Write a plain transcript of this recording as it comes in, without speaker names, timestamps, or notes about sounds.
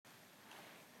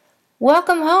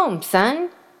Welcome home, son.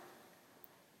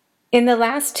 In the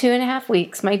last 2.5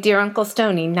 weeks, my dear Uncle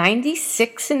Stoney,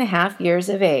 96.5 years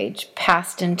of age,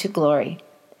 passed into glory.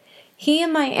 He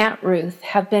and my Aunt Ruth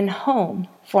have been home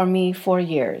for me for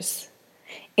years.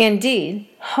 Indeed,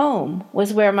 home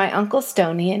was where my Uncle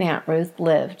Stoney and Aunt Ruth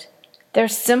lived. Their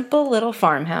simple little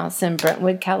farmhouse in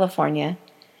Brentwood, California,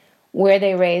 where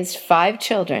they raised 5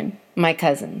 children, my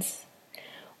cousins.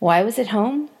 Why was it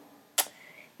home?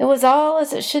 It was all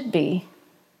as it should be.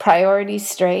 Priorities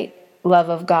straight, love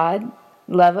of God,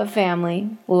 love of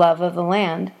family, love of the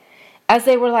land, as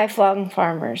they were lifelong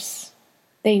farmers.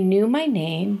 They knew my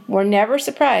name, were never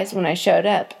surprised when I showed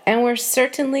up, and were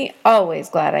certainly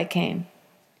always glad I came.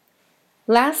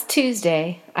 Last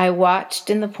Tuesday, I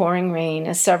watched in the pouring rain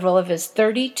as several of his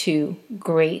 32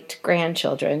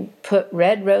 great-grandchildren put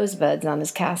red rosebuds on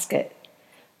his casket.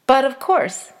 But of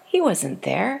course, he wasn't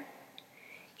there.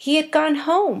 He had gone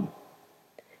home.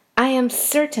 I am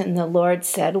certain the Lord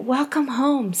said, "Welcome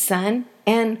home, son,"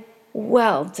 and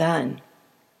 "Well done."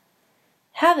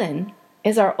 Heaven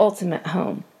is our ultimate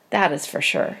home, that is for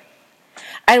sure.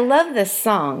 I love this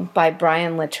song by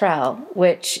Brian Luttrell,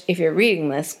 which, if you're reading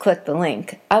this, click the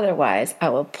link. Otherwise, I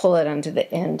will pull it onto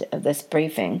the end of this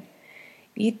briefing.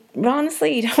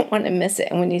 Honestly, you don't want to miss it,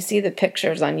 and when you see the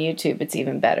pictures on YouTube, it's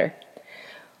even better.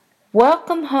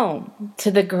 Welcome home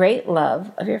to the great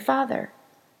love of your Father.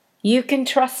 You can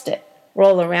trust it,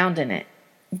 roll around in it,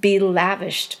 be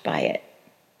lavished by it.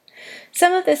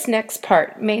 Some of this next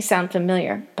part may sound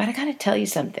familiar, but I gotta tell you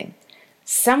something.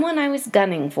 Someone I was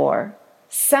gunning for,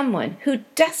 someone who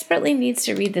desperately needs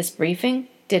to read this briefing,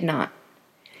 did not.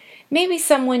 Maybe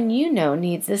someone you know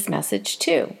needs this message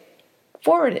too.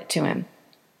 Forward it to him.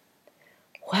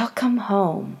 Welcome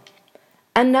home.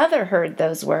 Another heard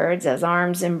those words as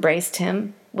arms embraced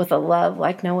him with a love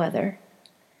like no other.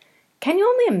 Can you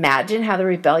only imagine how the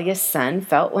rebellious son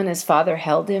felt when his father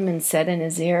held him and said in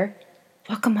his ear,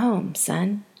 "Welcome home,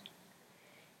 son"?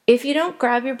 If you don't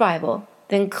grab your Bible,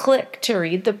 then click to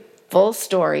read the full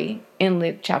story in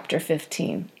Luke chapter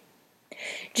 15.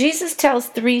 Jesus tells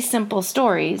 3 simple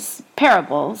stories,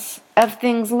 parables, of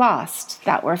things lost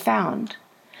that were found.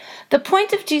 The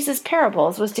point of Jesus'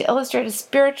 parables was to illustrate a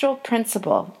spiritual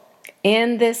principle.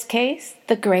 In this case,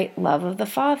 the great love of the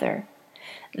Father.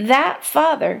 That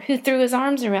Father who threw his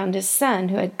arms around his son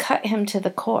who had cut him to the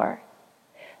core.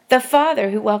 The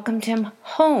Father who welcomed him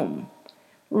home,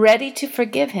 ready to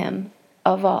forgive him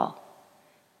of all,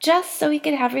 just so he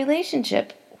could have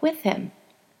relationship with him.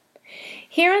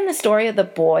 Here in the story of the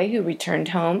boy who returned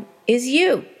home is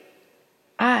you.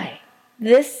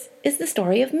 This is the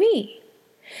story of me.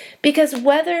 Because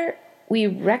whether we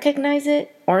recognize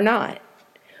it or not,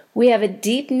 we have a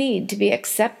deep need to be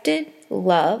accepted,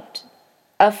 loved,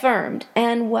 affirmed,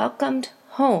 and welcomed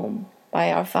home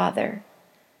by our Father,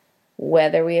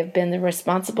 whether we have been the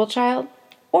responsible child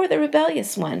or the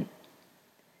rebellious one.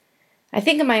 I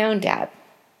think of my own dad,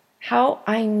 how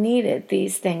I needed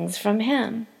these things from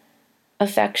him: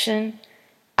 affection,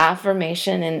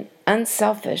 affirmation, and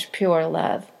unselfish, pure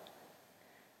love.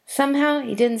 Somehow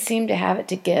he didn't seem to have it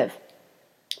to give,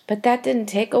 but that didn't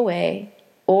take away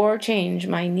or change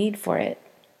my need for it.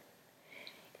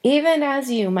 Even as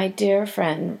you, my dear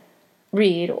friend,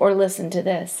 read or listen to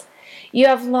this, you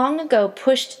have long ago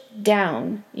pushed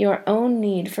down your own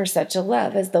need for such a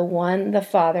love as the one the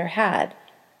Father had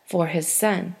for his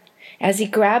Son, as he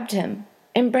grabbed him,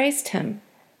 embraced him,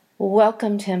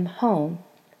 welcomed him home,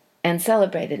 and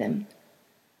celebrated him.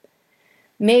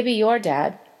 Maybe your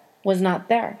dad was not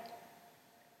there.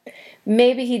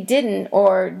 Maybe he didn't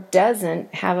or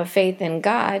doesn't have a faith in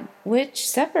God, which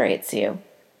separates you.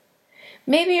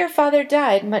 Maybe your father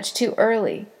died much too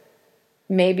early.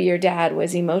 Maybe your dad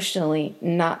was emotionally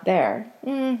not there,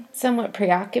 somewhat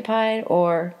preoccupied,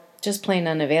 or just plain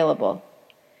unavailable.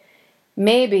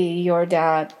 Maybe your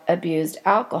dad abused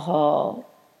alcohol,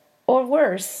 or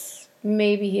worse,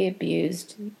 maybe he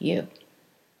abused you.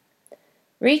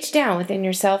 Reach down within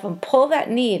yourself and pull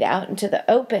that need out into the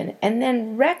open, and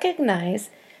then recognize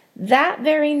that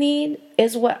very need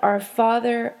is what our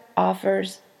Father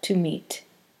offers to meet,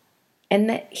 and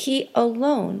that he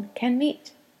alone can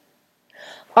meet.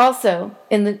 Also,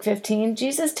 in Luke 15,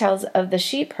 Jesus tells of the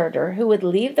sheep herder who would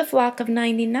leave the flock of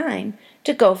 99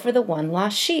 to go for the one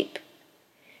lost sheep.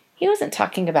 He wasn't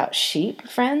talking about sheep,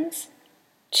 friends.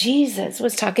 Jesus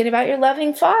was talking about your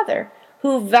loving Father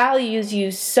who values you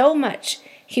so much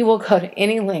he will go to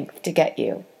any length to get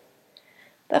you.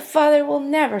 The Father will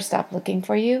never stop looking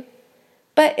for you.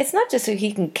 But it's not just so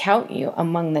he can count you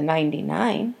among the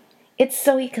 99. It's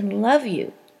so he can love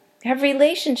you, have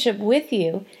relationship with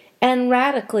you, and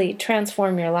radically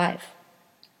transform your life.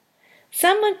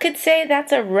 Someone could say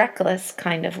that's a reckless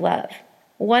kind of love,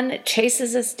 one that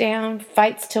chases us down,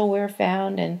 fights till we're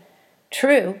found, and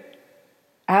true,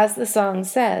 as the song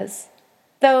says,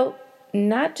 though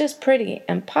not just pretty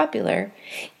and popular,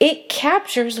 it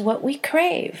captures what we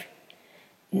crave.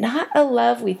 Not a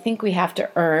love we think we have to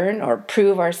earn or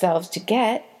prove ourselves to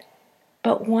get,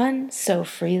 but one so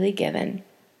freely given.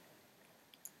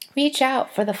 Reach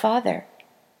out for the Father.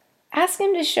 Ask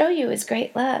Him to show you His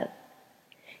great love.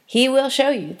 He will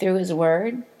show you through His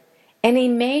Word, and He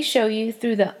may show you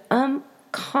through the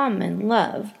uncommon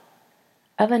love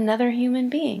of another human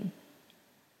being.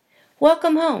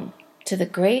 Welcome home to the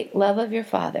great love of your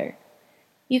Father.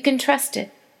 You can trust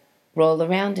it, roll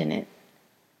around in it,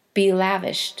 be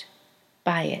lavished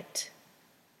by it.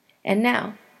 And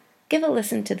now, give a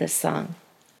listen to this song.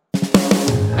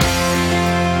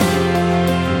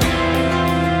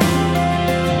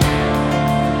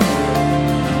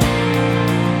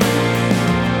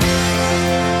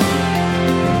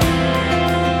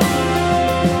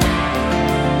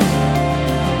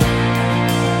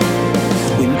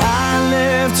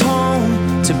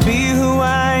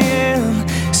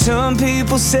 Some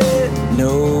people said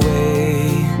no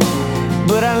way,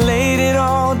 but I laid it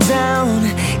all down,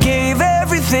 gave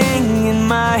everything, and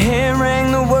my hand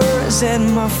rang the words that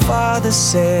my Father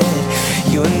said.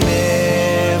 You're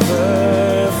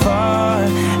never far,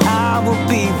 I will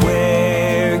be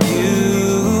where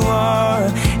you are,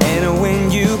 and when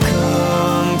you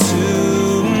come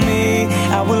to me,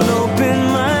 I will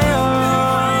open my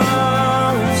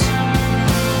arms.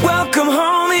 Welcome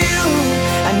home, you,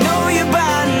 I know you by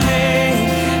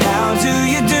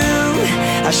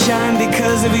I shine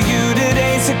because of you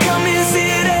today, so come and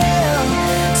sit down.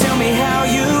 Tell me how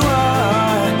you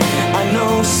are. I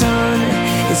know, son,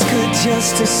 it's good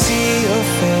just to see your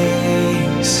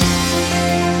face.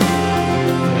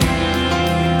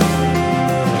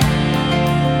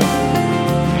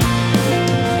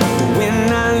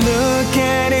 When I look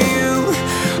at you,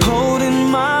 holding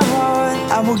my heart,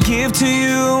 I will give to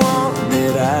you all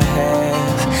that I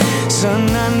have. Son,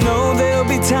 I know there'll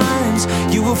be times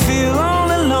you will feel all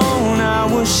alone. I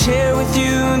will share with you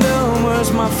the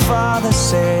words my Father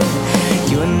said.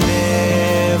 You're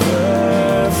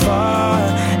never far,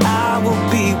 I will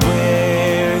be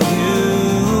where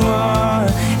you are,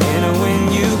 and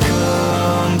when you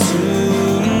come to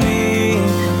me,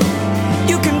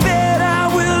 you can bet I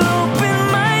will open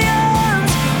my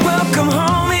arms. Welcome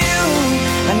home, you,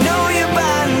 I know you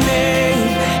by name.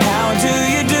 How do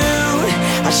you do?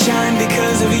 I shine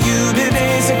because of you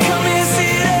today, so come and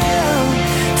sit down.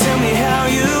 Tell me how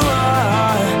you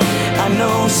are. I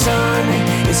know, son,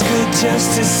 it's good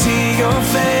just to see your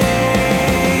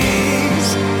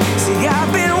face. See,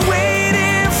 I've been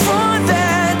waiting for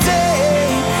that day,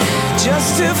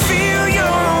 just to feel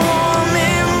your warm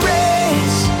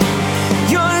embrace.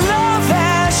 Your love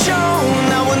has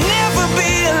shown I will never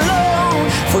be alone,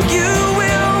 for you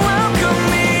will welcome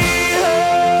me.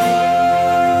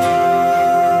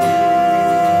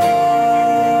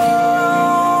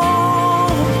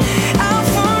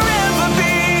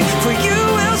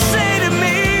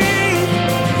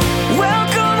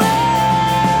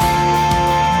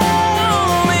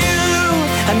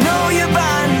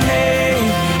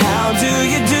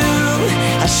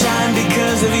 Shine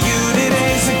because of you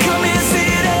today, so come and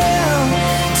sit down.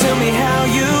 Tell me how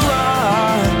you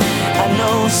are. I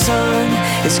know, son,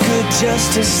 it's good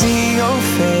just to see your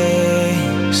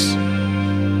face.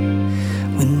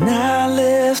 When I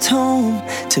left home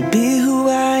to be who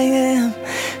I am,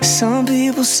 some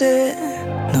people said